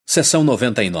Seção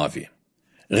 99.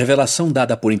 Revelação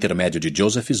dada por intermédio de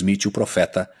Joseph Smith, o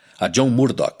profeta, a John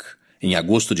Murdoch, em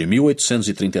agosto de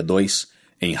 1832,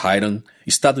 em Hiram,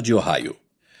 estado de Ohio.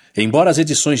 Embora as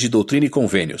edições de Doutrina e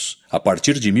Convênios, a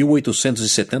partir de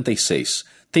 1876,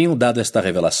 tenham dado esta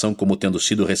revelação como tendo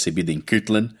sido recebida em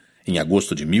Kirtland, em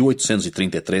agosto de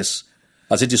 1833,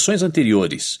 as edições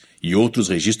anteriores e outros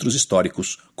registros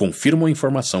históricos confirmam a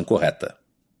informação correta.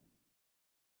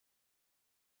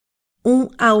 1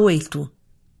 a 8.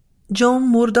 John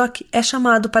Murdoch é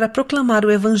chamado para proclamar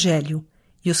o Evangelho,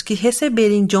 e os que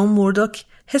receberem John Murdoch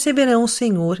receberão o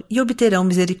Senhor e obterão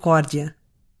misericórdia.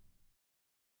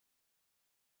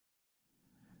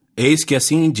 Eis que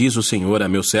assim diz o Senhor a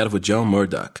meu servo John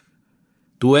Murdoch.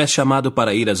 Tu és chamado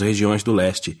para ir às regiões do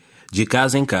leste, de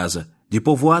casa em casa, de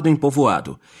povoado em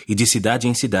povoado, e de cidade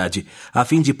em cidade, a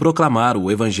fim de proclamar o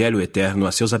Evangelho eterno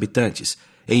a seus habitantes,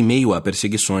 em meio a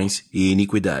perseguições e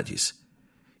iniquidades.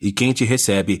 E quem te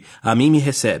recebe, a mim me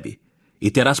recebe, e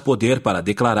terás poder para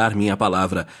declarar minha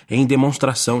palavra em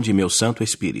demonstração de meu Santo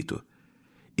Espírito.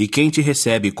 E quem te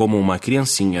recebe como uma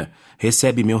criancinha,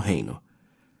 recebe meu reino.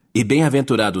 E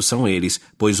bem-aventurados são eles,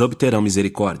 pois obterão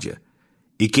misericórdia.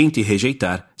 E quem te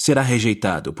rejeitar, será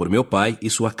rejeitado por meu Pai e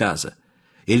sua casa.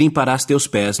 E limparás teus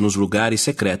pés nos lugares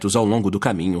secretos ao longo do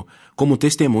caminho, como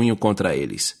testemunho contra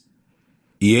eles.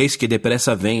 E eis que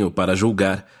depressa venho para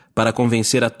julgar, para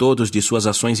convencer a todos de suas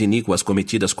ações iníquas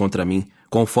cometidas contra mim,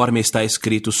 conforme está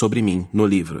escrito sobre mim no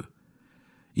livro.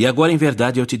 E agora em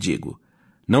verdade eu te digo,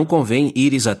 não convém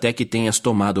ires até que tenhas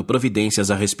tomado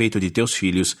providências a respeito de teus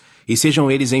filhos, e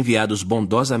sejam eles enviados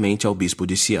bondosamente ao bispo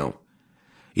de Sião.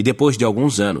 E depois de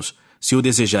alguns anos, se o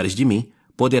desejares de mim,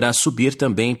 poderás subir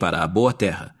também para a boa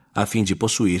terra, a fim de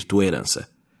possuir tua herança.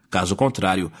 Caso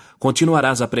contrário,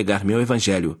 continuarás a pregar meu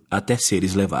evangelho até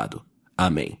seres levado.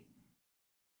 Amém.